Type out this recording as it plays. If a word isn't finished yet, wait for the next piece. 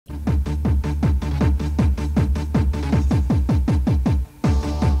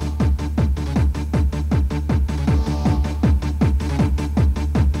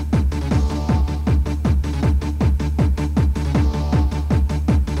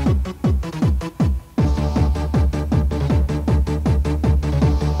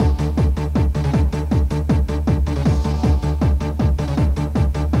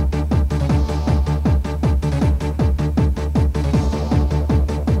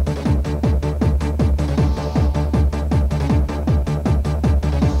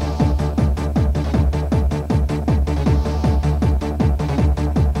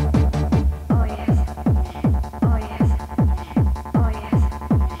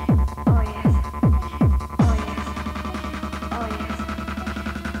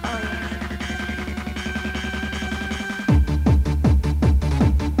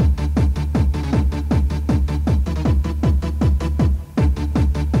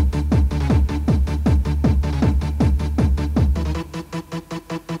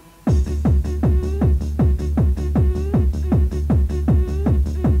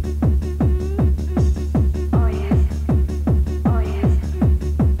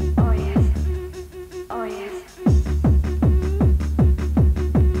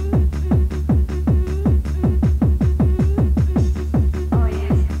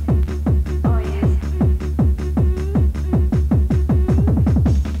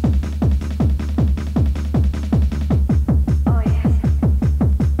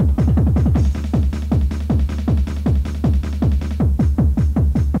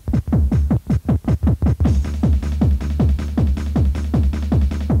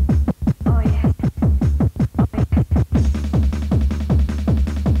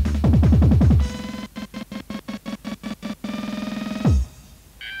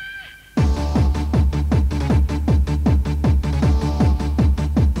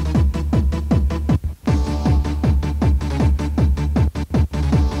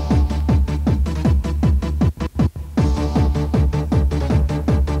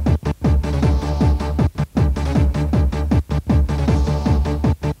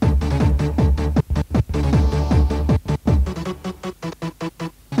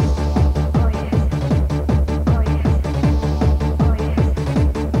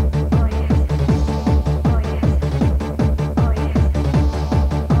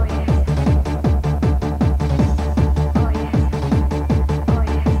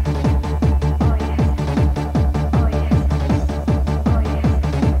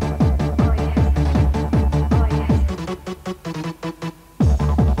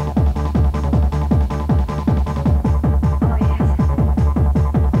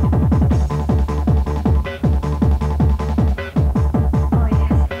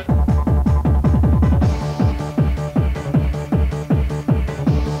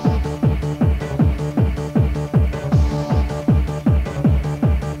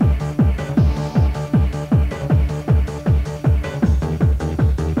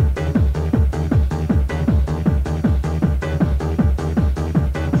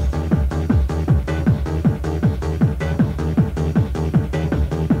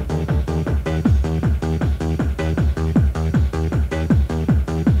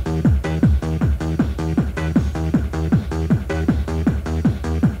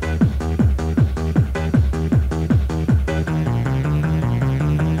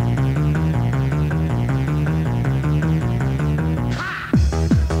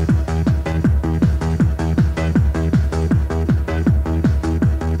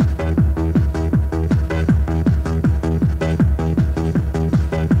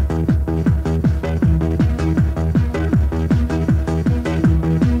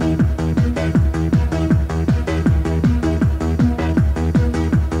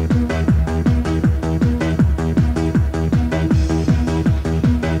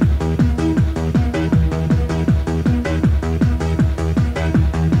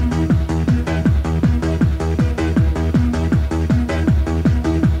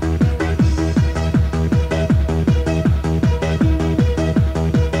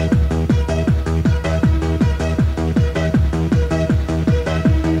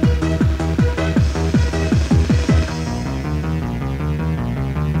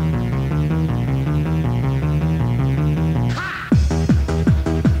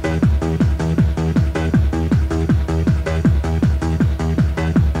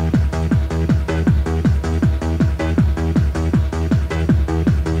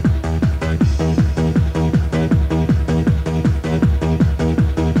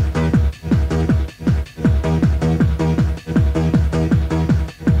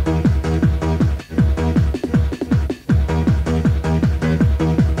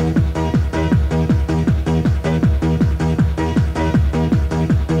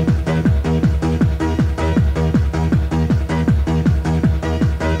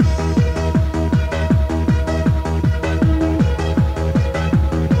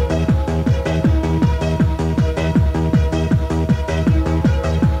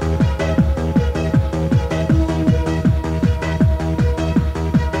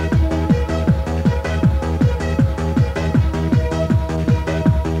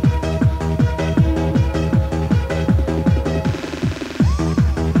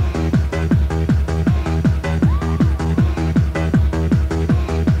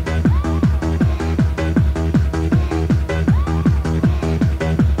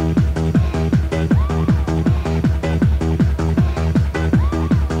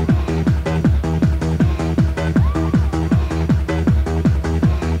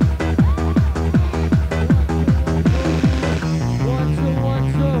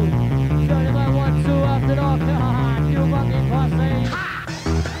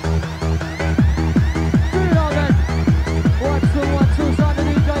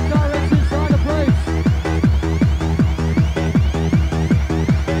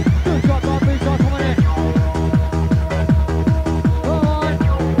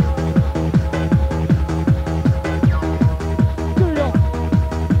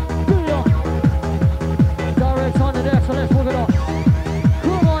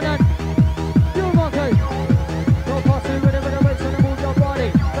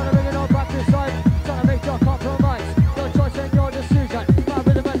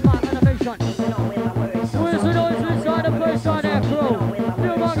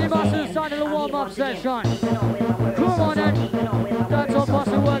Funky Busters starting the warm-up session. Come on then. Dance on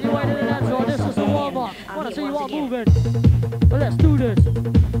Buster, work your way to the dance floor. This is the warm-up. Wanna see you all moving. But let's do this.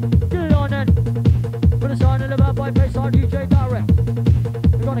 Get it on then. Put the sign in the bad boy face on DJ Direct.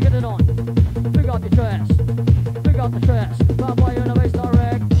 We're gonna get it on. Big out the trash. Big out the trash. Bad boy in the bass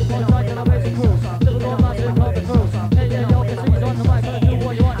direct. One side to the bass cruise. Liverpool massive club the cruise. Hey, yeah, y'all can see he's on the mic. Gonna do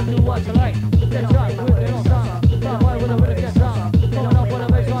what you want to do, what you like. Get shot with it on sound. Bad boy with a rhythm get down. Coming up with a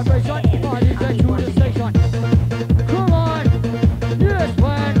bass vibration. My DJ to the station. Come on. Yes,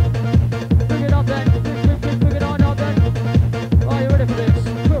 man. Bring it up then. Bring it on up then. Are you ready for this?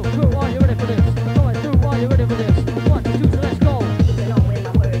 Crew, are you ready for this? Going through, are you ready for this? 1, 2, so let's go.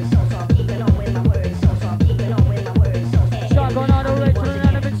 Shotgun on the right to the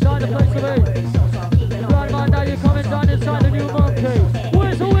random inside the place to be. Right man, now you're coming down inside the new monkey.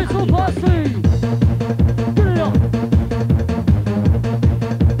 Whistle, Bussy. Put it up.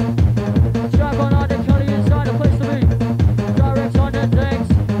 Shotgun on the Kelly inside the place to be. Direct on the decks.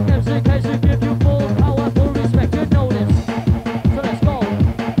 MCK to give you full power, full respect. You know this. So let's go.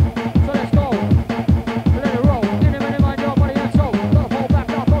 Let it roll. Any mind your body and soul. Gotta fall back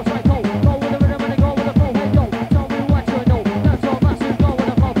now, go psycho. Go with the rhythm and go with the flow. Hey yo, tell me what you know. That's all massive, go with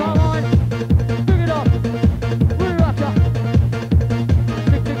the flow. Come on. Pick it up. We rock ya.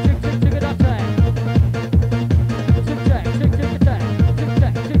 Tick it up time.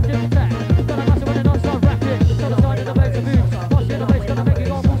 Tick tack. Gonna massive when it don't start rapping. To the side of the bass beat. Boss in the bass, gonna make it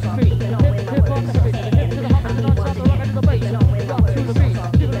go move some feet. Hip hop the beat. Hip to the hop and the non-stop, the rock and the bass. Rock to the beat.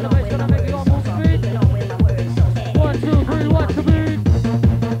 Keep it in the bass, gonna make it go move some feet. 1, 2, 3, watch the beat.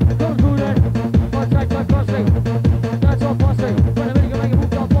 Go through that. One side, crossing. That's all Bussy. When the minute you make it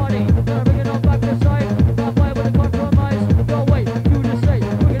move your body. Gonna bring it on back to side. That way with the compromise. Go away, do the same.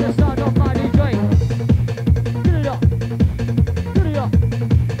 Bring it the sound of my DJ. Get it up.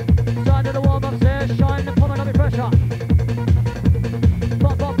 Sound of the warm-up session. Coming up with pressure.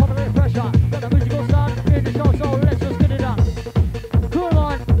 Pop, with pressure. Got the musical sound in the show, so let's just get it up. Come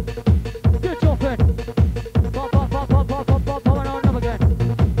on. Get jumping. Pop, coming on up again.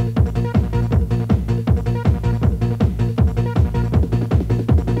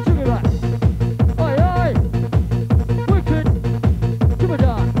 Check it back. Oi. Wicked. Give it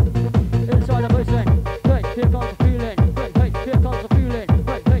down. Inside the basin. Great, here comes the feeling. Great, here comes the feeling.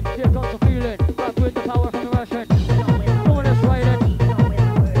 Great, here comes the feeling. Back with the power from the Russian. Come on, let's ride it.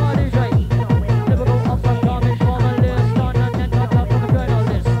 My DJ. Liverpool upside coming from a list. On and then top from the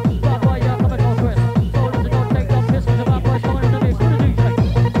journalist. Bad boy, yeah, coming on Chris. So let's go take the piss with the bad boy coming in the mix. With the DJ.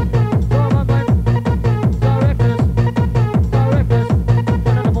 Come on, man. Directors.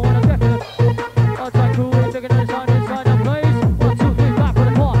 One of the more objective. Outside crew, we're taking the sound inside the place. 1, 2, 3, back with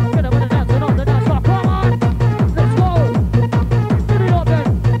the car. Get up with the dance and on the dance floor. Come on. Let's go. Get it up then.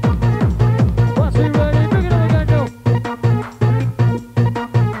 Bussy ready. Bring it up again, Joe.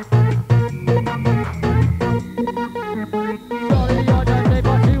 Sorry, you're that day,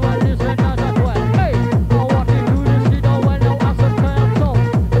 but you are listening as I well. Hey, I'm walking through the street, oh well, no answer comes so.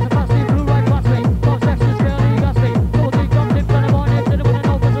 It's a plastic blue right past me. Come Texas, girl, you got me. So we'll keep jumping, kind of on it, till it with an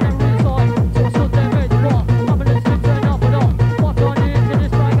open, so then restart. So I stood there, made the call. Up in the street, turn up and on. Walked on into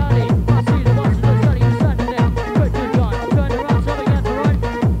this back alley. I see the buses, they're standing there. Great to John. Turn around, so again to run.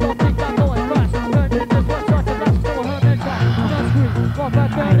 Don't think I'm going fast. Turn to this one side to blast, so I heard that shot. Don't scream. Walk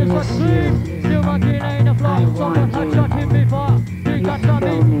back there, this one scream. Still my kid ain't a flop. Someone had shot him before. He got shot me,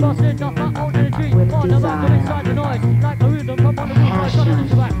 busting off my own energy. On the back of inside the noise. Like a rhythm, come on the roof, I shot it in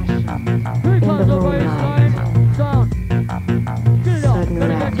the back. Here comes the baseline. Sound. Get it up.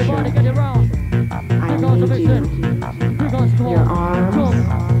 Gonna get your body, get it round. Here comes the vixen. Here comes the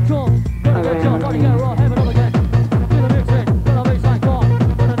jump. Gonna get your body, get raw, have it up again. Feel the vixen. Gonna baseline car.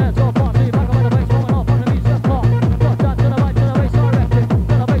 Gonna dance off party. Back up on the bass, going off on the beat, just car. Got that to the right, to the bass, directed.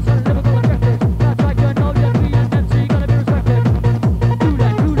 Gonna bass and lyrical objective. That's right, you know that we and MC gonna be respected. Do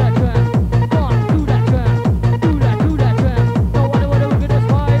that jam. Go on, do that jam. Do that jam. Nobody wanna look at this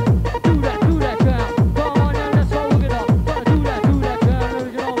fight.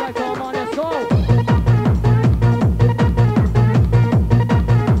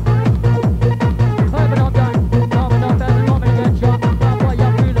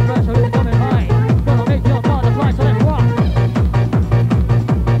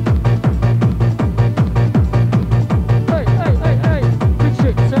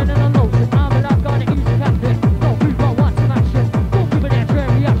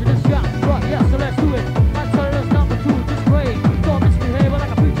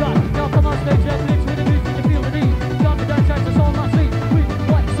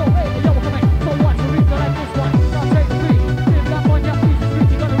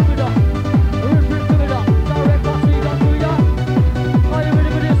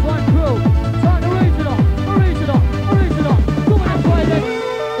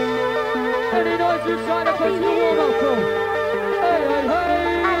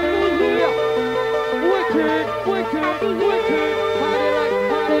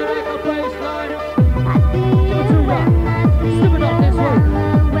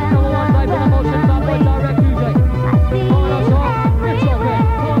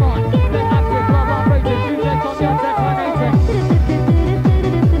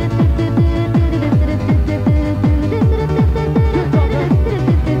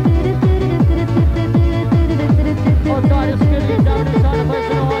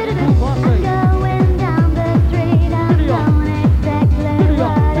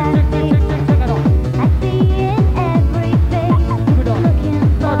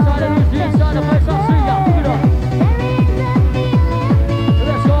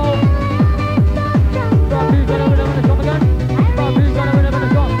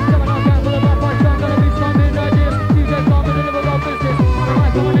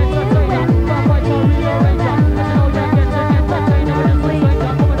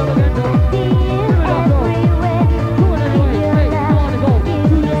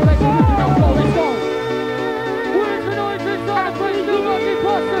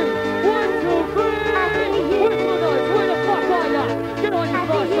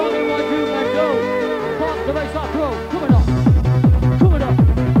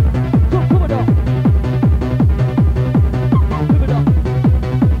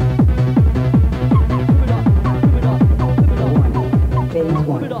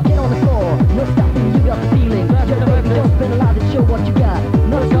 Get on the floor, no stopping, you got the feeling. Yo, baby, don't spend a lot to show what you got.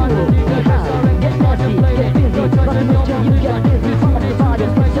 No school, get high, get nasty, get busy. Bustin' with you, you got busy. Pump up the body,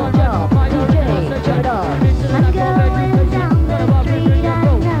 it's your job. DJ, turn it up. I'm going down the street, I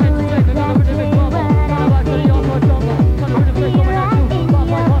know exactly where I see you. I feel right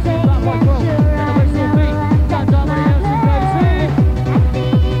in your face, and sure I know exactly my way. I see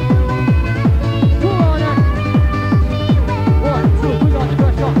you when I see you. One, two, we got the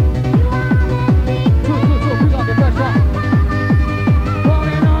pressure. Two, we got the pressure.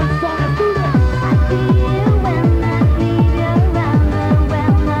 Rolling on, song, let's do this. I see you when I see you around the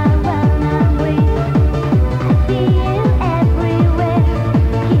way. I see you everywhere.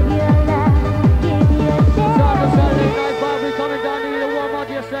 Give your love, give your Saturday share. night vibe, we coming down to the warm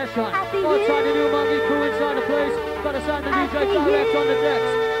audio session. Outside the new monkey crew inside the place. Got a sound the DJ direct on the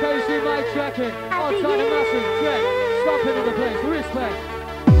decks. KC mic checking. Outside the massive dread. Stomping in the place. Respect.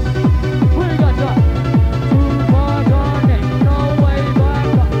 We got ya. Too far gone, no way back.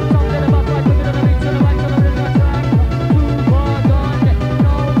 Something about like we're gonna be to the right, to the rhythm track. Too far gone,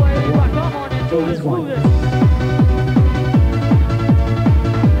 no way back. Come on and do this, move this.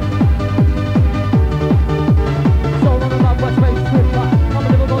 So long about what's made trip back. I'm a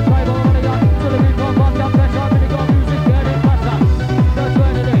little more tribal on a yacht. To the beat, pump up, down pressure. Really got music, get it faster. That's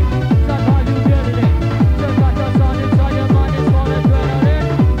when it is. That's how you get it in. Just got the sound inside your mind. It's called adrenaline.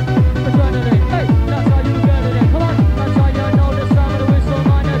 Adrenaline. Hey, that's how you get it in. Come on. That's how you know the sound of the whistle,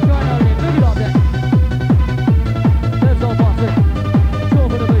 man. Adrenaline. Look it up there. There's no bossing. Show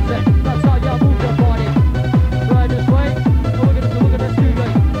for the bass. That's how you move your body. Right this way. And we're gonna DJ.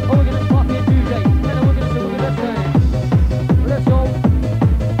 Oh, we're gonna fucking DJ. And then we're gonna say. Let's go.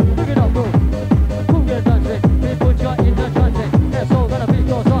 Pick it up, bro. Who get dancing? We put you in the dancing. Let's all gonna beat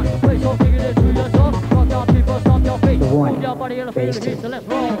goes on. Play so big it is to yourself. Rock down, people, stomp your feet. Move your body and feel the beat. So let's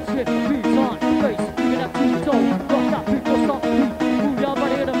roll. Shit, beats on. Bass, you can have two toes. Rock down, people, stomp your feet. Move your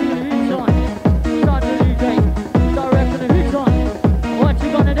body and feel the beats on. Start the DJ. Direct to the beats on. What you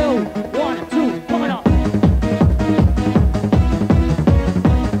gonna do? 1, 2, coming up.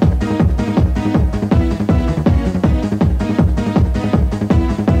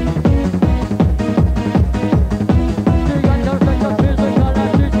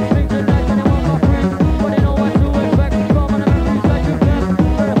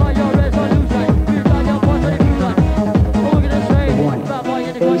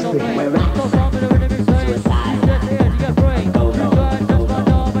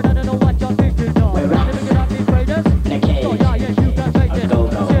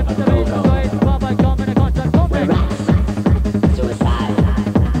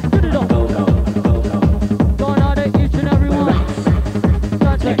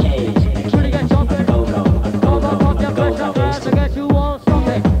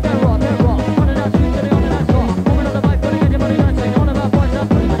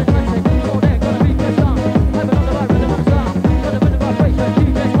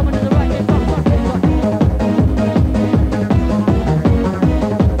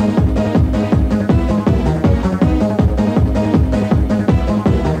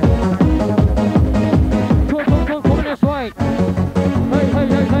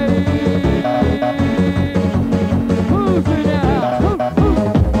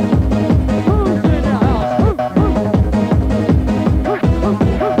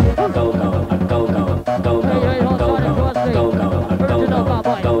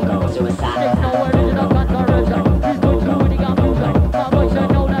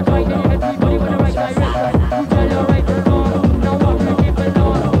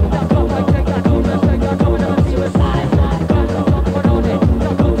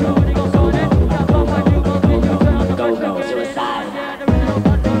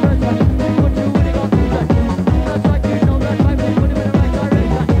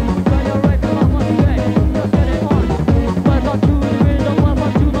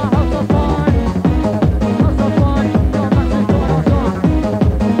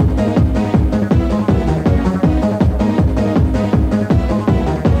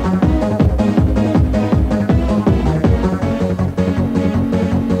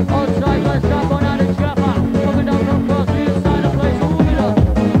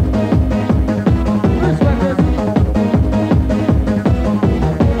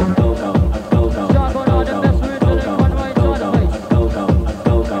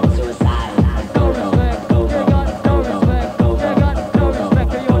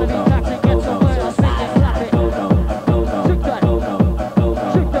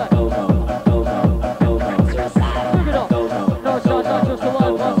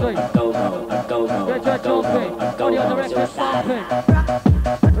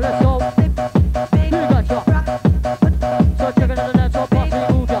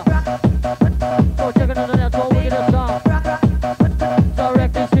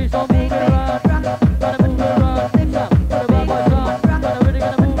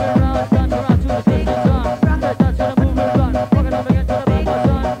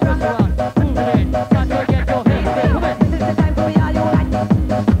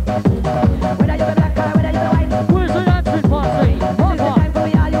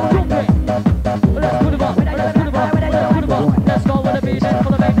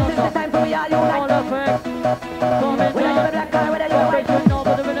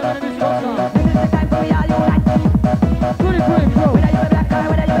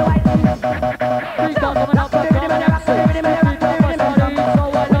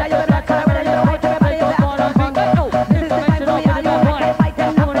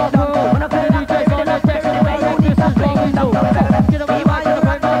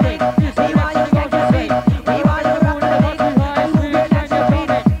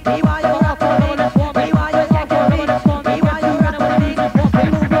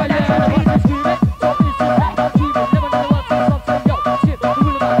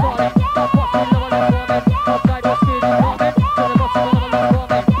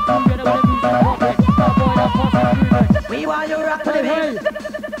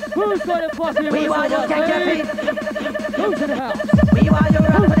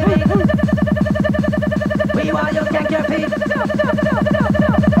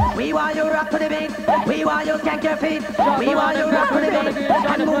 your feet. We want you rock to the beat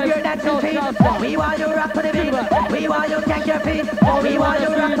and move your dancing feet. We want you rock to the beat. We want you thank your feet. We want you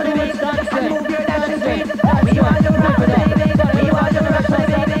rock to the beat and move your dancing feet. We want you rock to the beat. We want you rock to the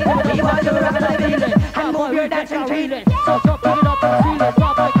beat. We want you rock to the beat and move your dancing feet. So jump, pick it up and seal it.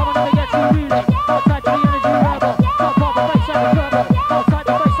 Drop it, come on and get you reeling. Outside to the energy rebel. Jump off the bass like a turbo. Outside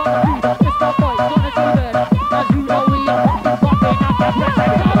the bass on the beat. It's the boy, gonna do it. As you know we are bumping up the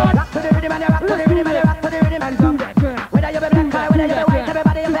pressure. Come on. Rock to the rhythm and rock to the rhythm and rock to the rhythm and jump. Whether you're black or whether you're white,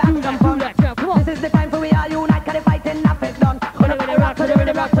 everybody in the action fun. This is the time for we all unite, 'cause the fighting not fit done. When we rock to the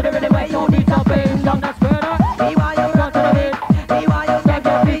rhythm where you need to be. That's better. We want you rock to the beat. We want you tap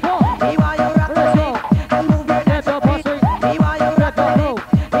your feet. We want you rock to the beat and move your dancing feet. We want you rock to the beat.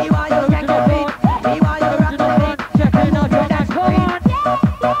 We want you tap your feet. We want you rock to the beat and move your dancing feet.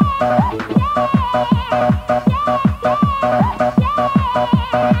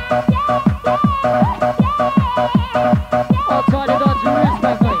 Outside the dodge, you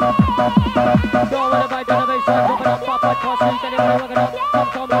respect me. Go with the bike on the baseline, jumping up, pop like cross street, anyway, rocking up.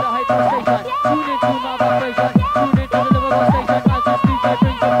 Come to the hyper station. Tune into my vibration. Tune into the Liverpool station. As this DJ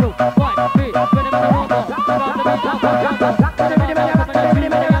brings the crew. Right, beat, rhythm in the rumble. Around the beat, jump, jump, jump. Rock to the rhythm and rock to the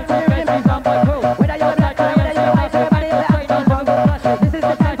rhythm and rock to the rhythm and jump. Whether you're black or whether you're white, everybody in the action fun. This is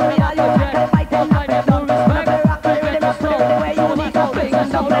the time for we all unite, 'cause the fighting not fit done. When we rock to the rhythm where you need to be.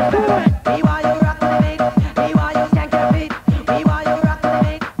 So let's do it. We want you rock to the beat. We want you thank your feet. We want you rock to the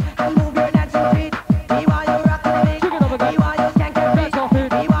beat and move your dancing feet. We want you rock to the beat. We want you thank your feet.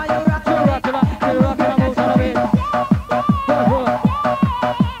 We want you rock to the beat and move your dancing feet.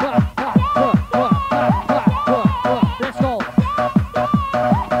 Let's go.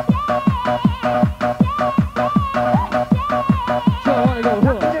 Sure, wanna go.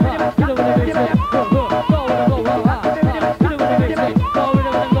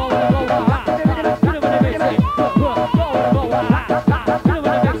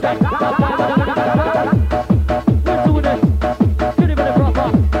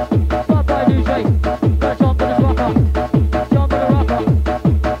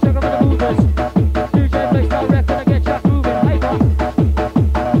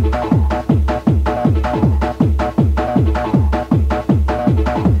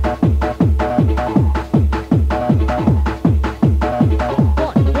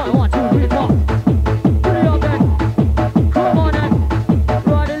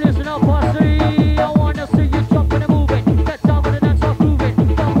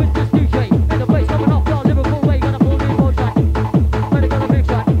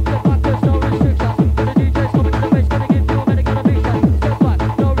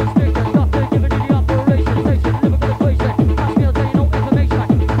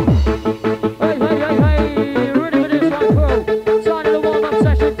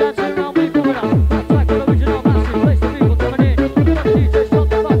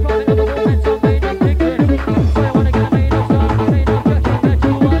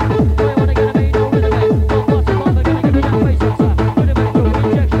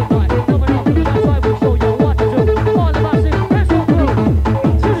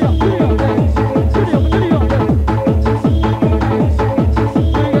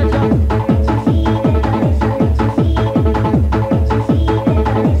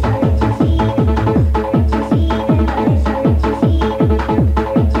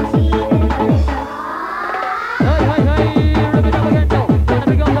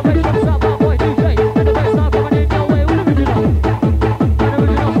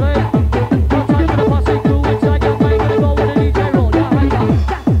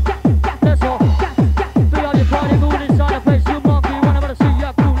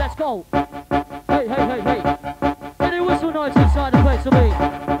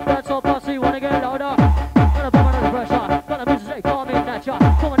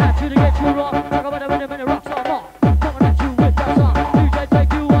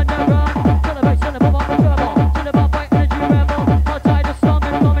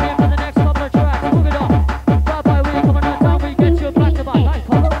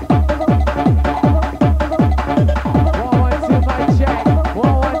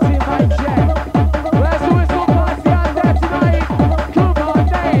 One, two, mic check.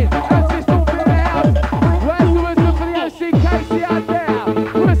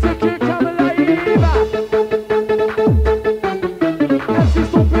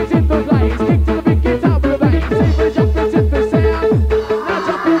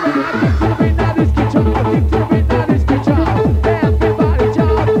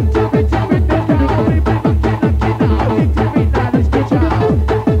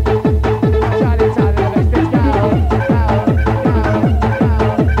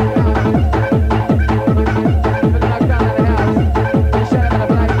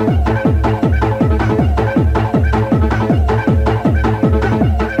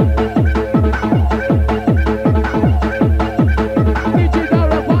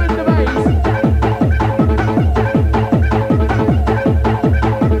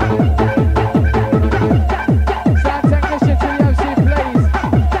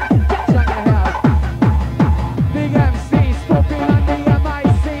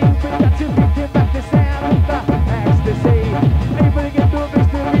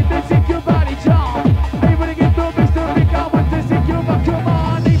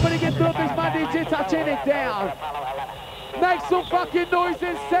 get down. Make some fucking noise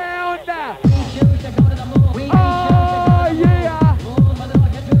and sound. Oh yeah.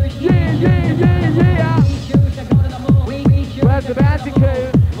 Yeah, yeah, yeah, yeah. Where's the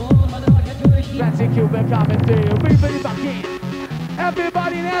Bandicoot? Bandicoot, we're coming through. Everybody back in.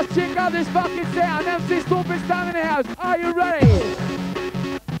 Everybody now check out this fucking sound. MC Stompin's down in the house. Are you ready?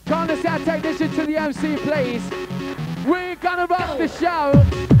 Calm the sound technician to the MC, please. We're gonna rock the show.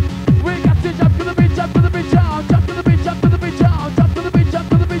 We got to jump to the beat, jump to the beat, jump to the beat, jump to the beat, jump to the beat, jump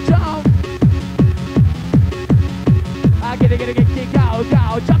to the beat, jump. I get it, go,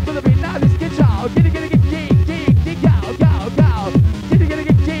 go, jump to the beat, now let's get y'all. Get it, go, go, go. Get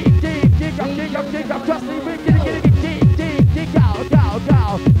it, go, trust me, we get it, go,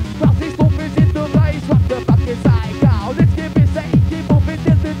 go. Cross these stompers in the place, what the fuck is I go? Let's keep it safe, keep moving,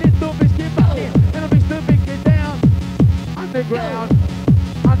 this, keep moving, it'll be still big it down.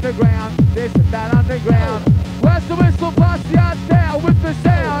 Underground, this and that underground. Where's the whistle party out there with the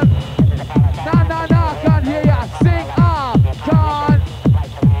sound? No, can't hear ya. Sing, can't.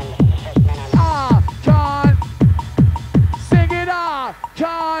 Sing it,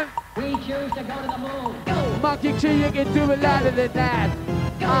 can't. We choose to go to the moon. Go. Monkey Q, you can do it louder than that.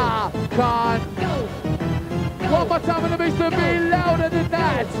 Can't. Go. One more time, and it makes to be louder than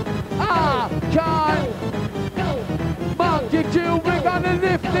that. Can't. Monkey Q, we're gonna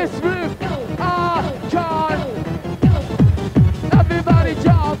lift this roof. Can't. Everybody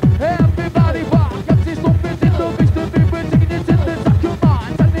jump, everybody walk. MC Stompin's in the mix to be, we're taking it to the top. Come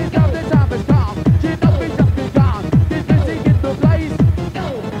on, tell me now the time has come. Get up and gone. This music in the place.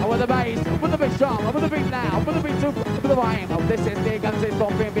 I want the bass drum, I want the beat now, I want the beat to the rhyme. Oh, this is the MC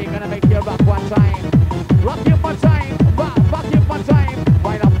Stompin beat, gonna make you rock one time. Rock you one time, rock you one time.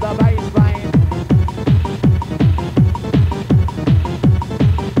 Wind up the bass line.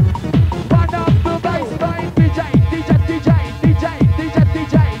 Wind up the bass line, DJ.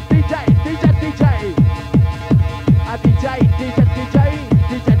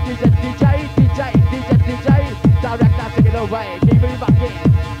 Direct now, take it away, keep it back in.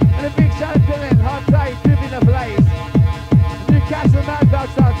 And a big shout out to Dylan, hard tight, dripping the place. Newcastle Mad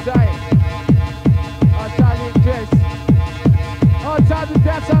Dogs outside. Hard tight in Chris. Hard tight to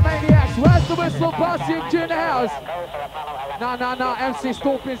dance on maniacs. Where's the whistle party in the house? No, MC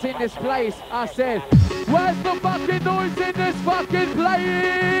Stompin's in this place. I said, where's the fucking noise in this fucking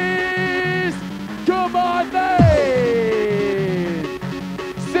place? Come on, mate!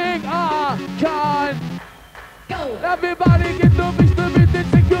 Sing, can't. Everybody get the beat,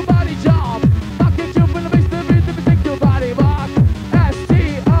 take your body jump. Rock it, jump in the beat, take your body rock.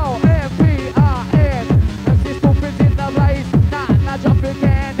 STOMPIN. MC Stompin's in the place. Now jump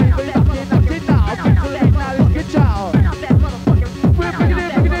again. Everybody knock it now. Get to the beat, now let's get y'all. We're picking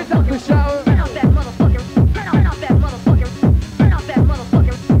it up the show.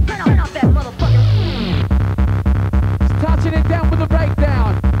 Touching it down with the breakdown.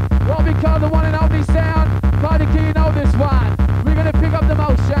 What we call the one and only sound. Party key, you know this one. We're gonna pick up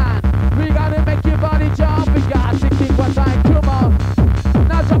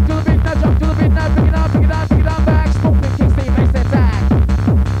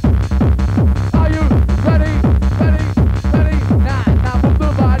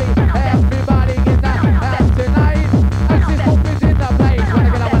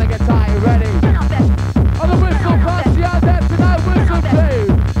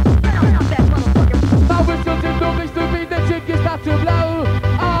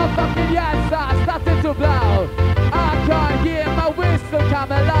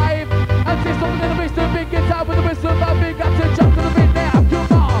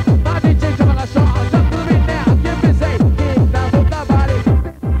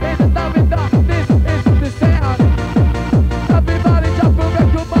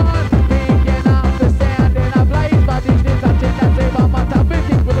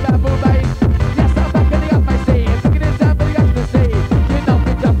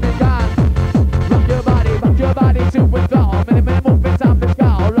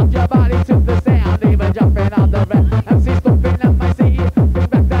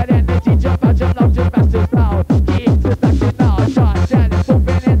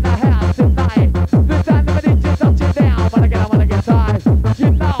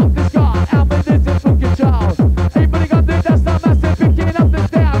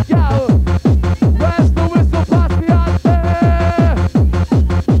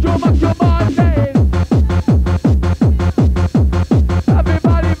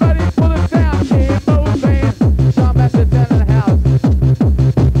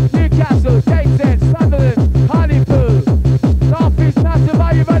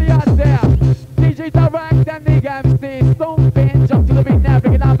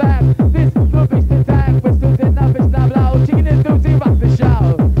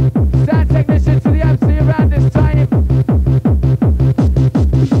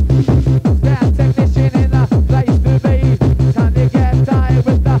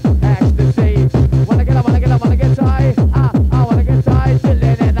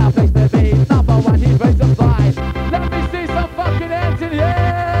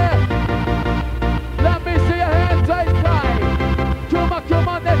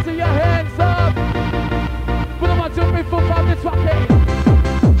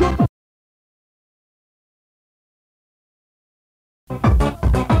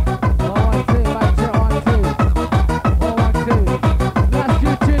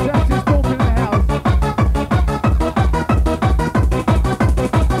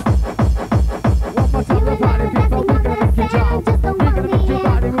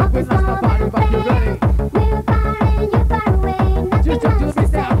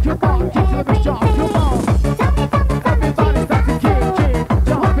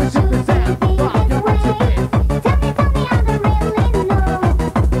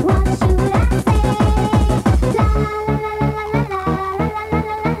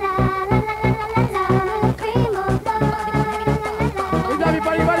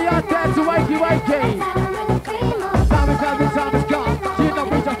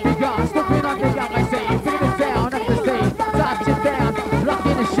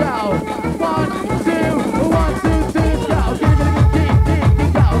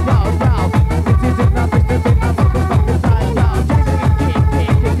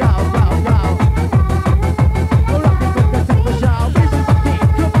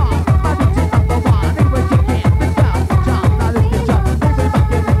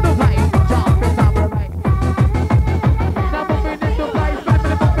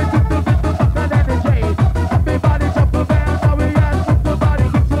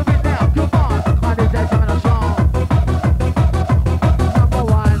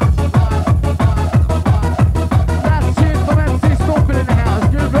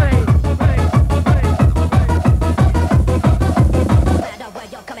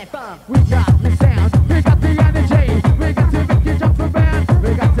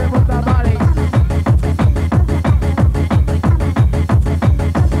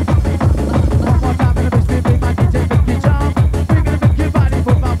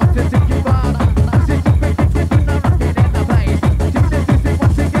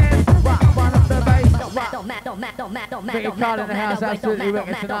Yard in the house, absolutely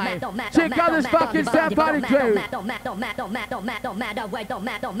wicked tonight. Check out this fucking sound party crew.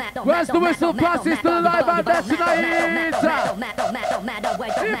 Where's the whistle passes to the live out there tonight?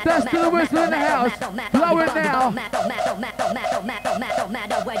 If that's to the whistle in the house, blow it now.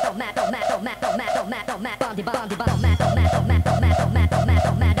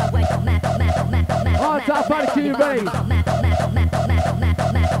 Oh, top party crew, you ready? You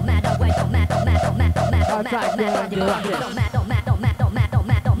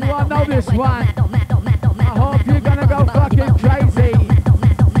all know this one. I hope you're gonna go fucking crazy.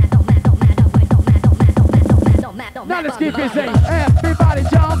 Now let's keep it safe. Everybody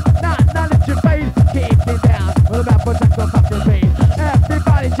jump. Now let your face keep it down. What about protect the fucking beat?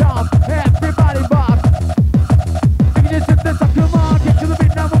 Everybody jump. Everybody box. You can just sit this up, come on. Get to the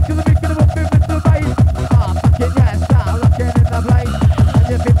beat now. Move to the beat. Gonna move into the bass. Oh, fucking yes. Now rocking in the place. And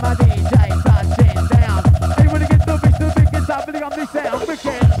you beat my DJ. Touching down. Everybody get the beat. The beat gets up. Really on this sound.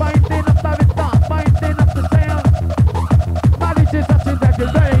 Wicked. Finding up the beat. Finding up the sound. My DJ's touching that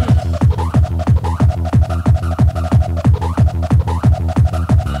good beat.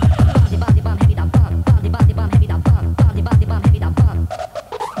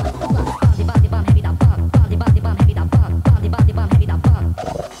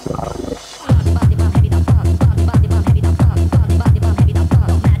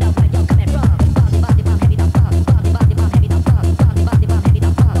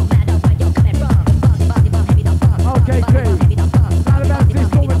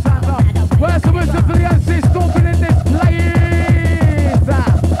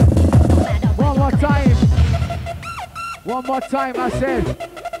 One more time, I said,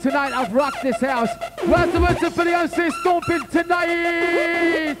 tonight I've rocked this house. Where's the whistle for the MC Stomping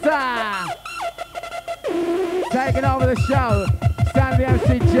tonight? Taking over the show, Stanley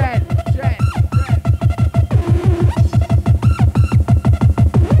MC Jet.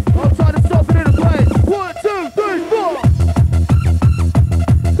 I'll try to stop it in a place. 1, 2, 3, 4.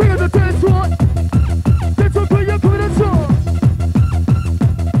 Take the dance one. That's what you're coming to.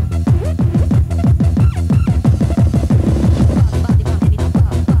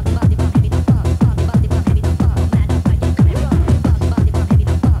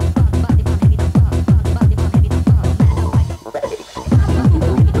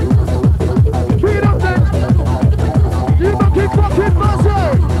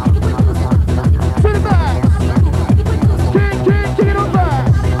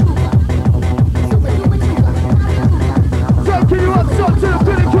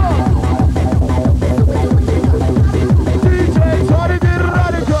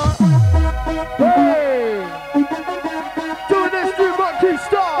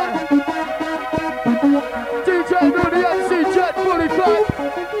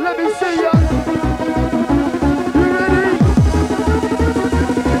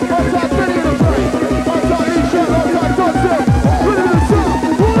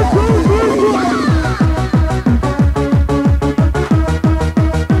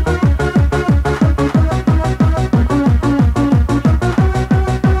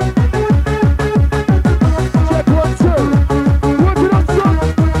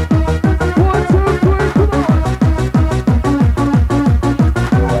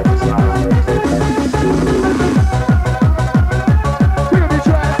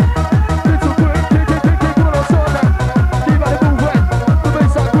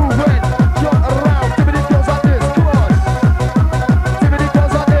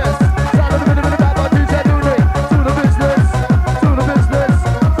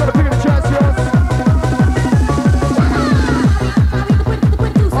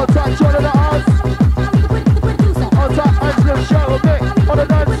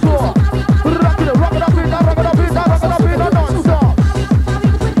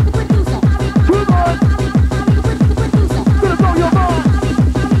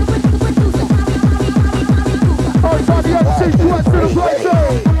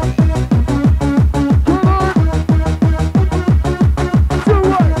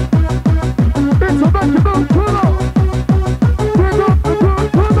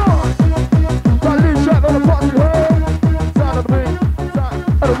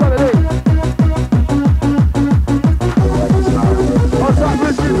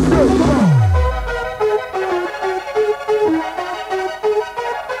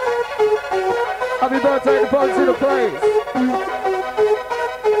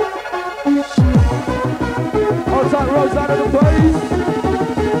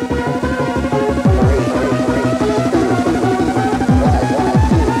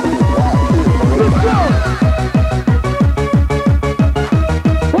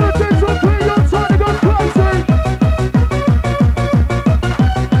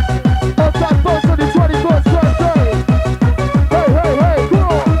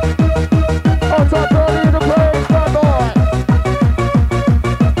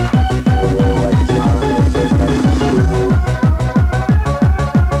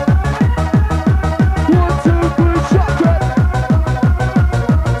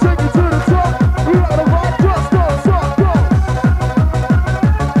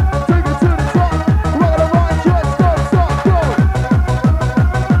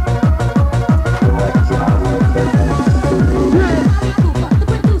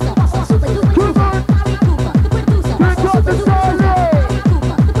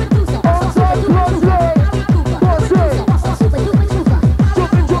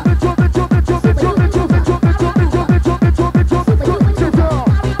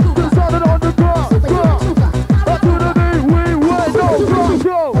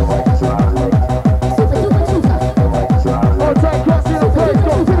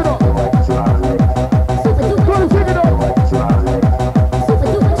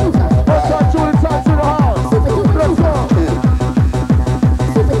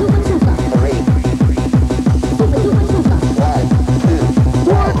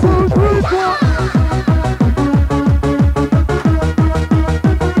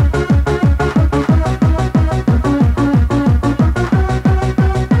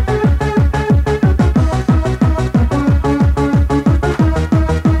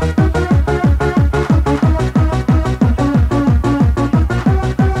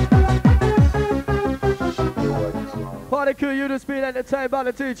 Party crew, you just been entertained by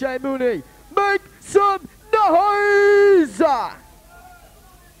the DJ Mooney. Make some noise!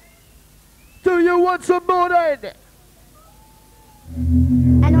 Do you want some more then?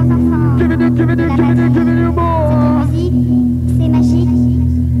 Allons enfants, Give it, give it, la give it, batterie, give it more! musique, c'est magique,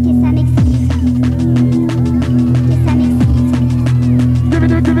 que ça m'excite, que ça m'excite. Give it,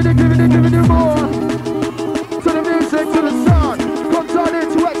 give it, give it, give it more! To the music, to the sound, comes on in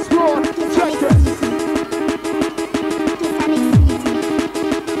to explore, check it!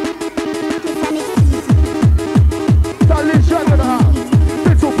 Darling, shut it out!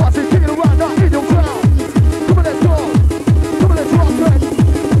 It's so fast, kick it around, not in your ground! Come on, let's go! Come on, let's rock it!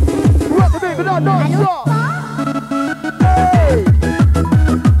 Rock the beat, but not non-stop! Hey!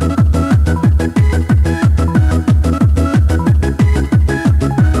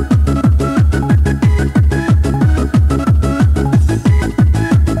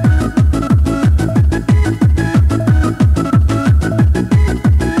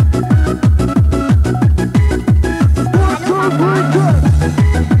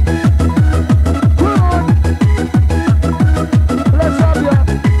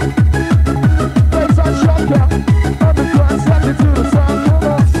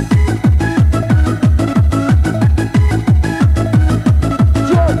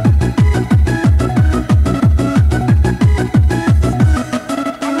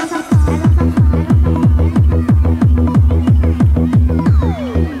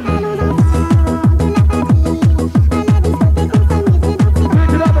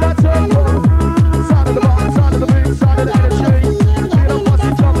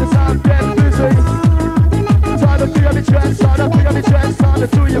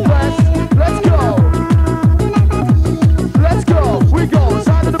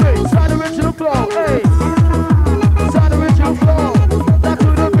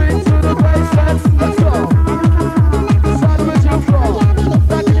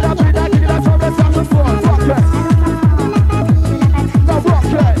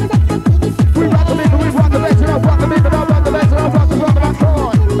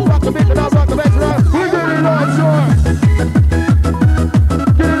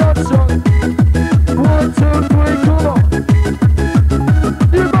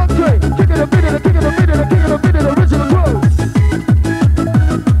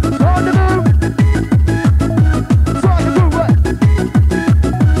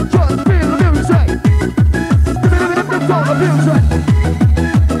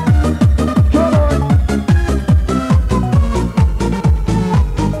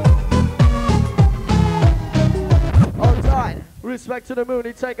 Respect to the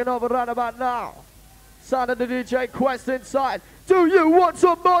Mooney taking over right about now. Sound of the DJ Quest inside. Do you want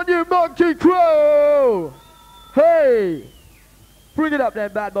some more, you monkey crew? Hey! Bring it up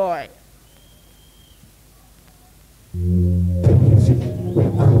then, bad boy.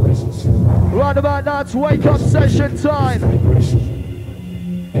 Right about now, it's wake up session time.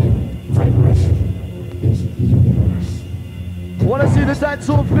 Wanna see the dance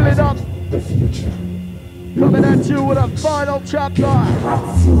all filling up? Coming at you with a final chapter.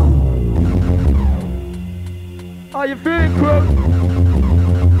 Are you feeling, crew?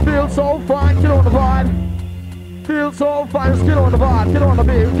 Feel so fine, get on the vibe. Feel so fine, just get on the vibe, get on the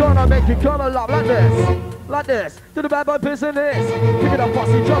beat. We're gonna make you come alive like this. Like this, do the bad boy business. Pick it up,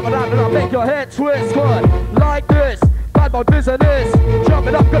 bossy, jump it out, and I'll make your head twist. Good, like this, bad boy business. Jump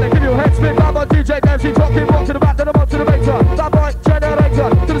it up, gonna give you a head spin. Bad boy DJ, dancing, talking, walk to the back, then I'm up to the baser. Bad boy generator,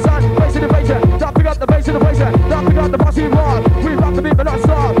 to the side, bass in the baser. Don't pick up the bass in the baser, don't pick up the bossy rock. We rock the beat, but not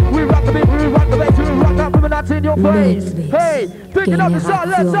stop. We rock the beat, we rock the bass, we rock that woman that's in your face. Hey, picking up the sound,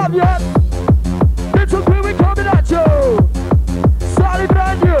 let's have ya. It's a crew, we coming at you. Solid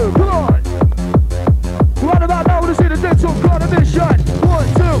brand new, come on. Right about now, wanna see the digital kind of mission. 1,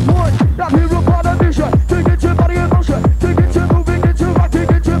 2, 1, that hero part of mission. Take it to your body in motion. Take it to moving into rocking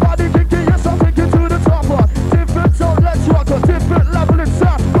into your body. Kick it, yes, I'll take it to the top one. Different zone, let's rock a different level in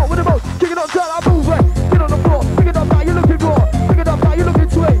sound. Go with the most, kick it up, down, I'm moving. Get on the floor, pick it up now, you're looking for. Pick it up now, you're looking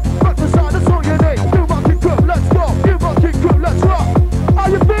to it. Rock the side, that's all you need. You monkey crew, let's go. You monkey crew, let's rock. Are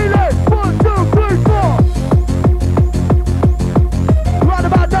you feeling? 1, 2, 3, 4. Right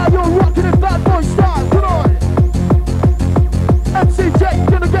about now, you're rocking it bad boy style. Come on. MCJ,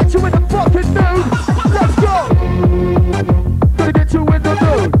 gonna get you in the fucking mood.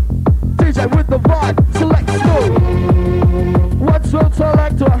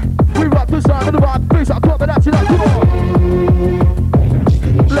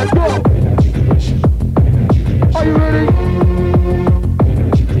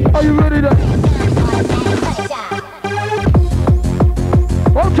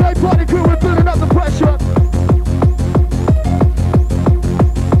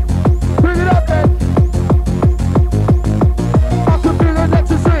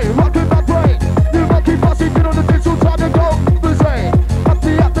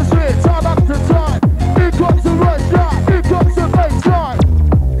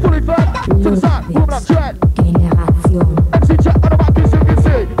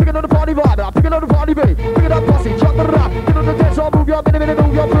 Bring it on the party beat. Bring it up, posse. Chop it up. Get on the dance floor. Move your, minute,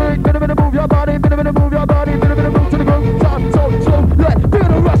 move your feet. Minute, move your body. Minute, move your body. Minute, move to the groove. Time, so, let. Bring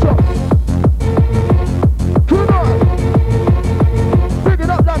it on, rush up. Come on. Bring it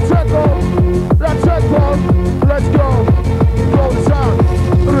up, that tempo. That tempo. Let's go. Flow the sound.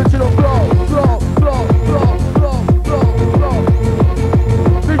 Original flow. Flow, flow, flow, flow, flow, flow.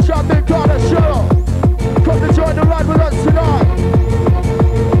 Big shot, big car, let's show. Come to join the ride with us tonight.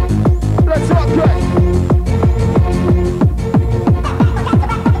 Let's rock it.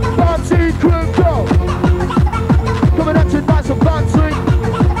 Fancy crew go. Coming at you nice and fancy.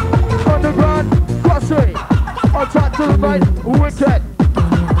 Underground, crossing. On top to the right, wicked.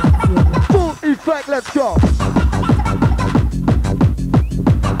 Full effect, let's go.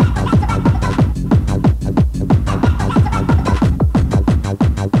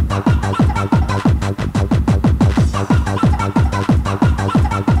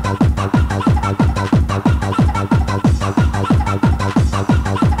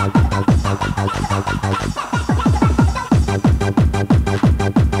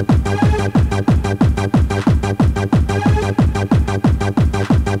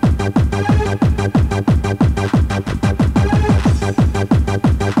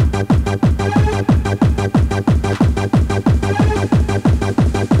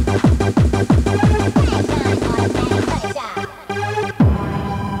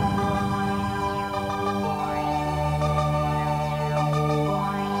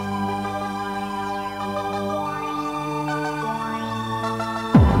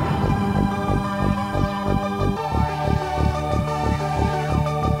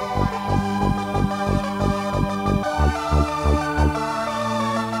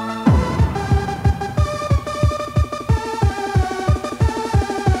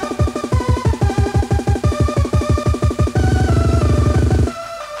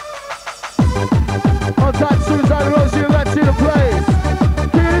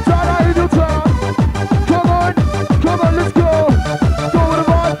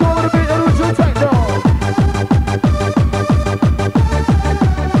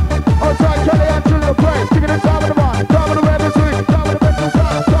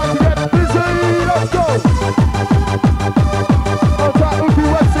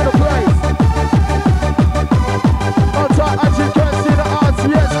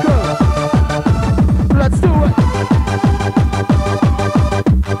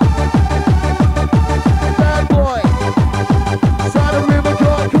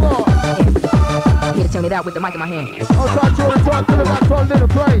 Out with the mic in my hand. Outside your talk to the back from little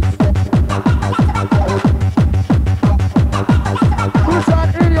place. Who's on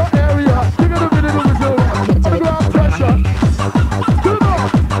in your area? Give it a minute of the show. Underground pressure. Come on.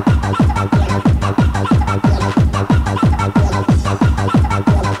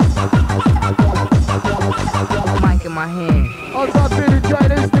 Mic in my hand. Outside Billy J,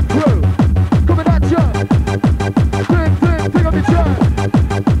 this is the crew. Coming at you. Pick up the chair.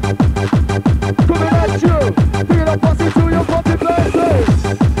 Coming at you. Bring it up, pass it to your puppy places.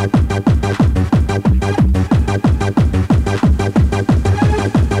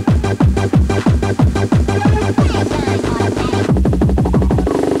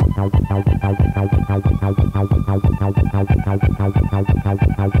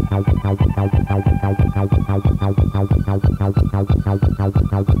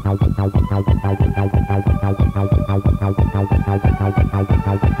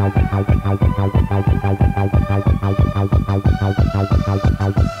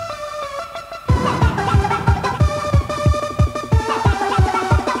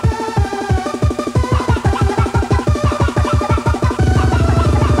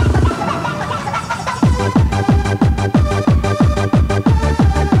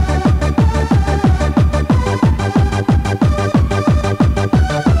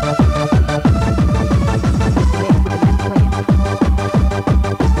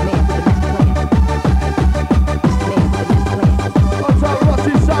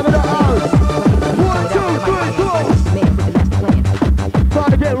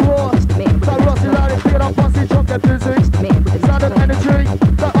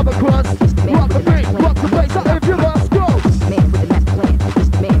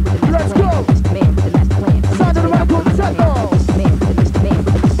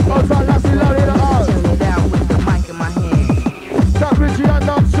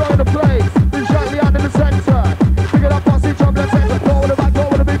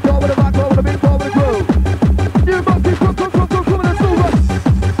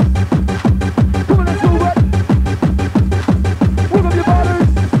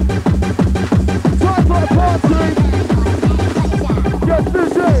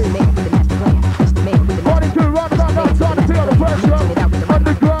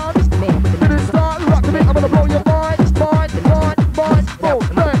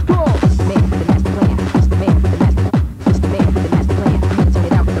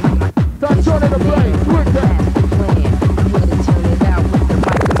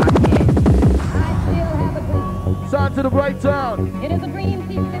 sound. It is a dream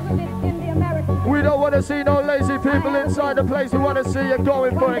deep visited in the American. We don't want to see no lazy people inside the place. We want to see you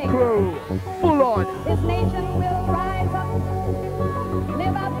going for a crew. Full on. This nation will rise up,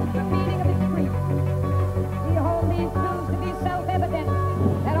 live up to the meaning of its creed. We hold these truths to be self-evident,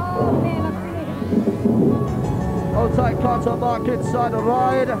 that all men are created. Hold tight, Carter Mark inside the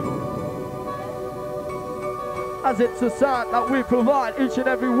ride. As it's a sound that we provide each and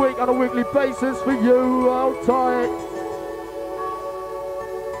every week on a weekly basis for you. Hold tight.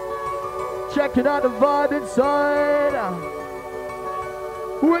 Checking out the vibe inside.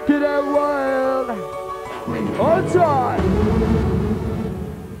 Wicked and wild. On time.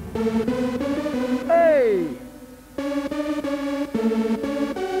 Hey.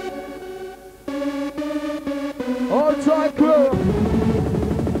 On time crew.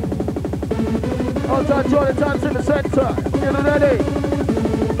 On time, Jordan Time's in the center. Get ready.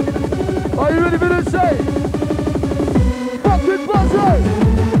 Are you ready for this? Say. Fucking buzzer.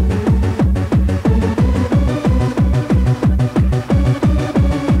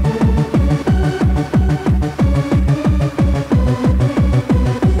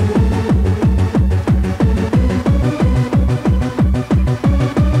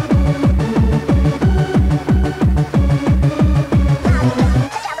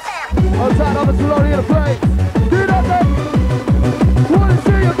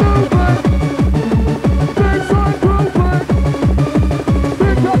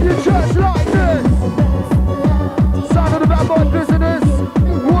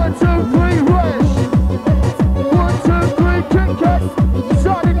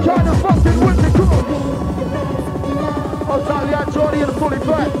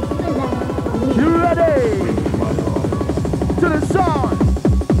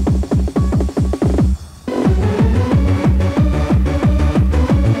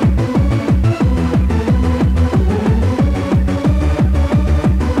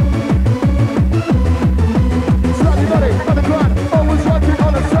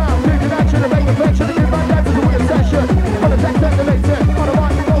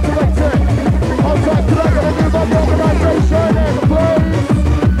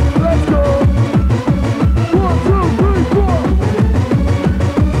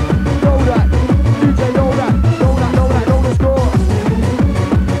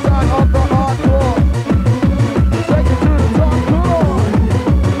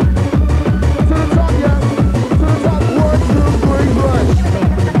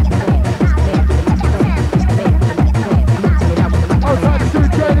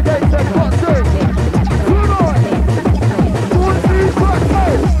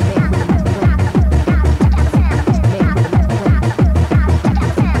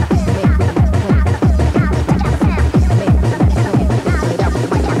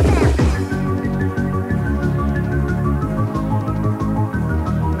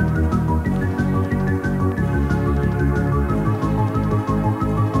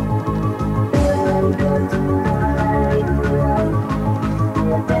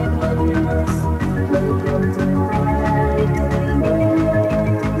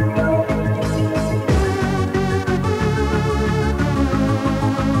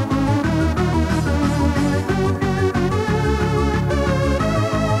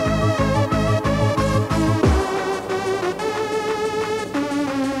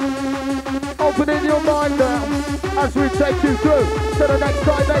 Opening your mind now as we take you through to the next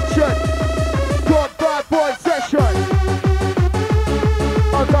dimension. Good bad boy session.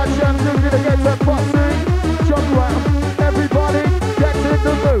 I've got Shams who's gonna get that posse. Jump around. Everybody get in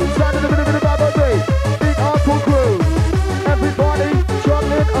the mood. Stand in the middle of the bad beat. Big hardcore crew. Everybody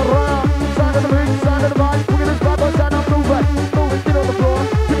jumping around. Stand in the ring, stand in the mic. Look at this bad boy, stand up, move it. Move it, get on the floor.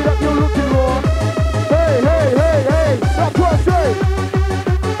 Pick it up, you're looking raw. Hey, hey, hey, hey. That posse.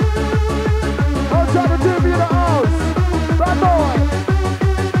 Trying to do me in the house. Bad boy.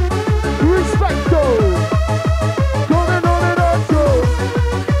 Respecto. Coming on in our show.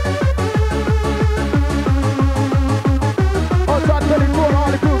 On time 24,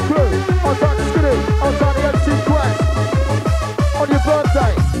 Harley Cool Crew. On time the Skinny. On time the MC Quest. On your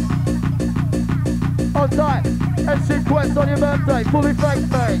birthday. On time. MC Quest on your birthday. Fully faked,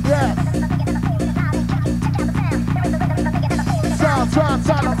 mate. Yes. Sound,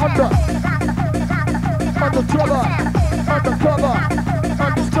 under. Undercover,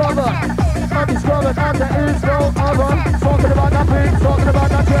 undiscovered, and there is no other. Talking about that beat, talking about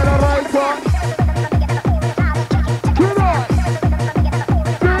that generator. Come on!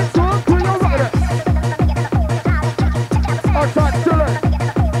 Dance on, clean your rocket. Outside, chillin'.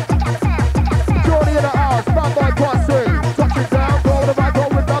 Jordy in the house, bad boy posse. Touch it down, roll the mic, roll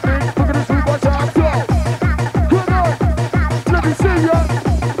with that beat. Look at this, we watch out, go. Come on!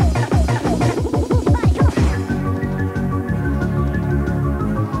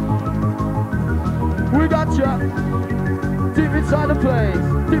 We got ya. Deep inside the place,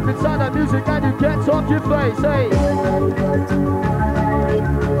 deep inside the music, and you can't talk your face. Hey,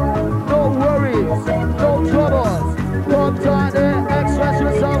 no worries, no troubles. Come down there, express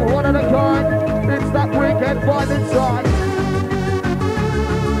yourself, one of a kind. It's that weekend vibe inside.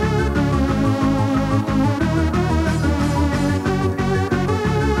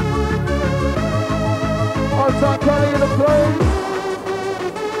 Outside Kelly in the place.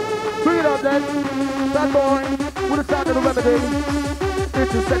 Bring it up then, that boy, with the sound of the remedy.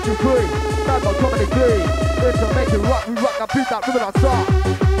 It's to set you free, that's our comedy glee. It's to make you rock, we rock, I beat that rhythm on song.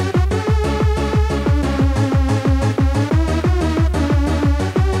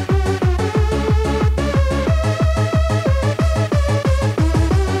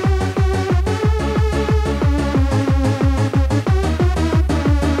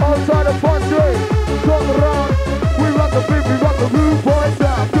 Outside the country, come around, we rock the beat, we rock the room, boys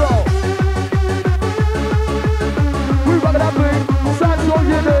down, go. We rock that beat, sound so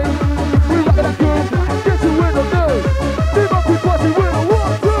unique. We rock that groove, get you in the mood. Leave up with what you win,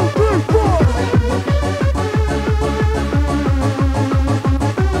 1, 2, 3, 4.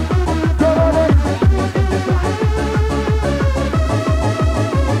 Go on it.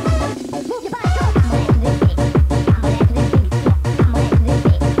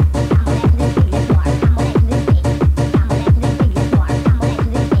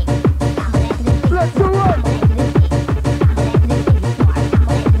 Let's do it.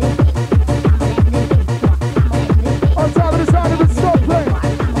 On top of the sound of the STOMPIN.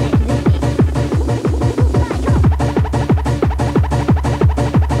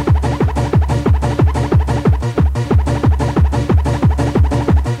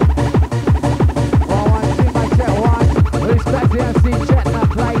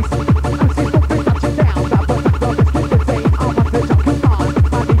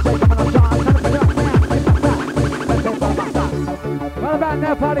 What about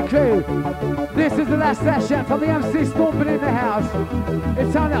now, party crew? This is the last session from the MC Stompin in the house.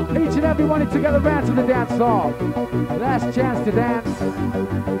 It's time that each and every one to get around to the dance floor. Last chance to dance.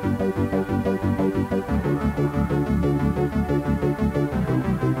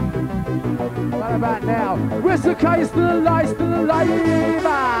 What about now? Whistle K still alive, still alive.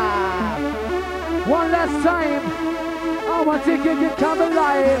 One last time. I want to get you come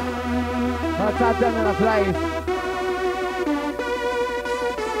alive. What's that done in a place?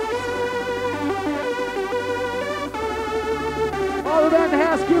 All around the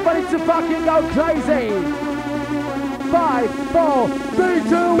house, get ready to fucking go crazy. 5, 4, 3,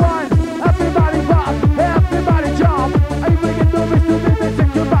 2, 1. Everybody rock, everybody jump. Everybody can do this to me, then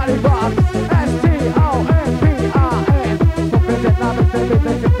take your body rock. STOMPIN. Something that love is the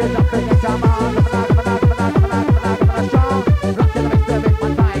business, it's nothing to come on. Strong. Rockin' the mix, the mix,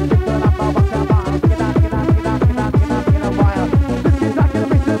 one time. Keep the number one, come on. Get on, wild. This kid's rockin' the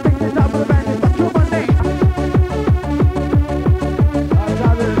mix, the mix, it's up with the band, it's up to my name.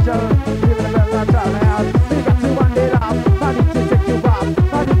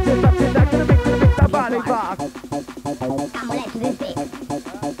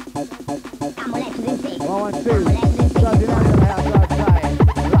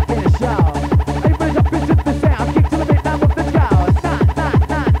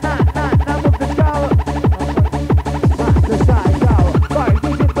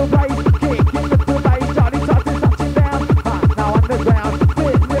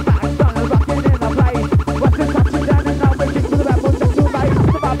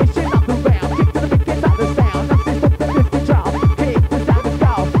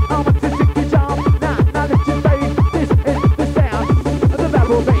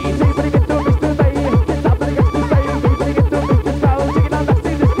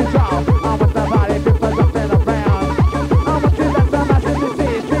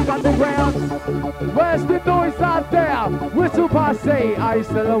 Where's the noise out there? Whistle posse, are you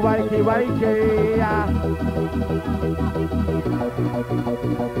still wakey, wakey?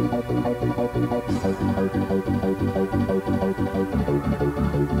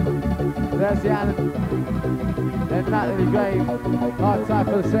 There's the Alan. Then Natalie Grave. Hard time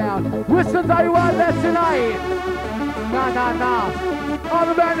for the sound. Whistle, are you out there tonight? Nah. All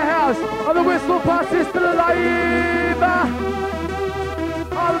around the house, are the whistle posse still alive?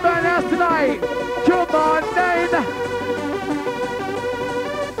 All around the house tonight. Come on, then.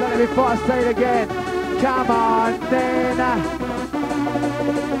 Let me before I say it again. Come on, then.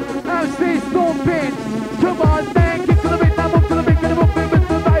 MC Stompin. Come on, then. Kick to the beat, now move to the beat, get a move with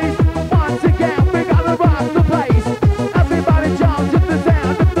the bass. Once again, we gotta rock the place. Everybody jump to the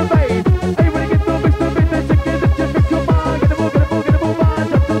sound of the bass. Everybody get to the beat, then take it, come on, get a move, get a move, get a move on.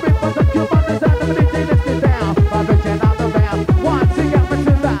 Jump to the beat, come on, the sound of the DJ.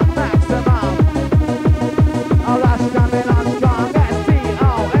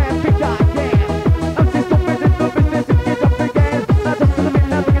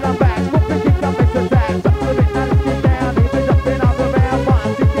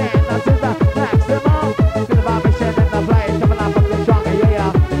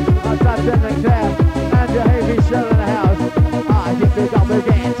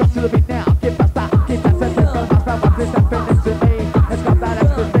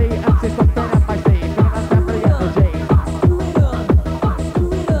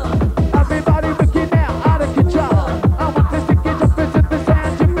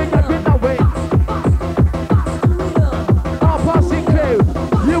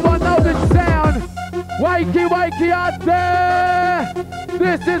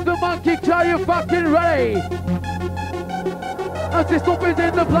 As this stomping's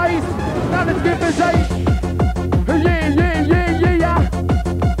in the place, now let's give us 8.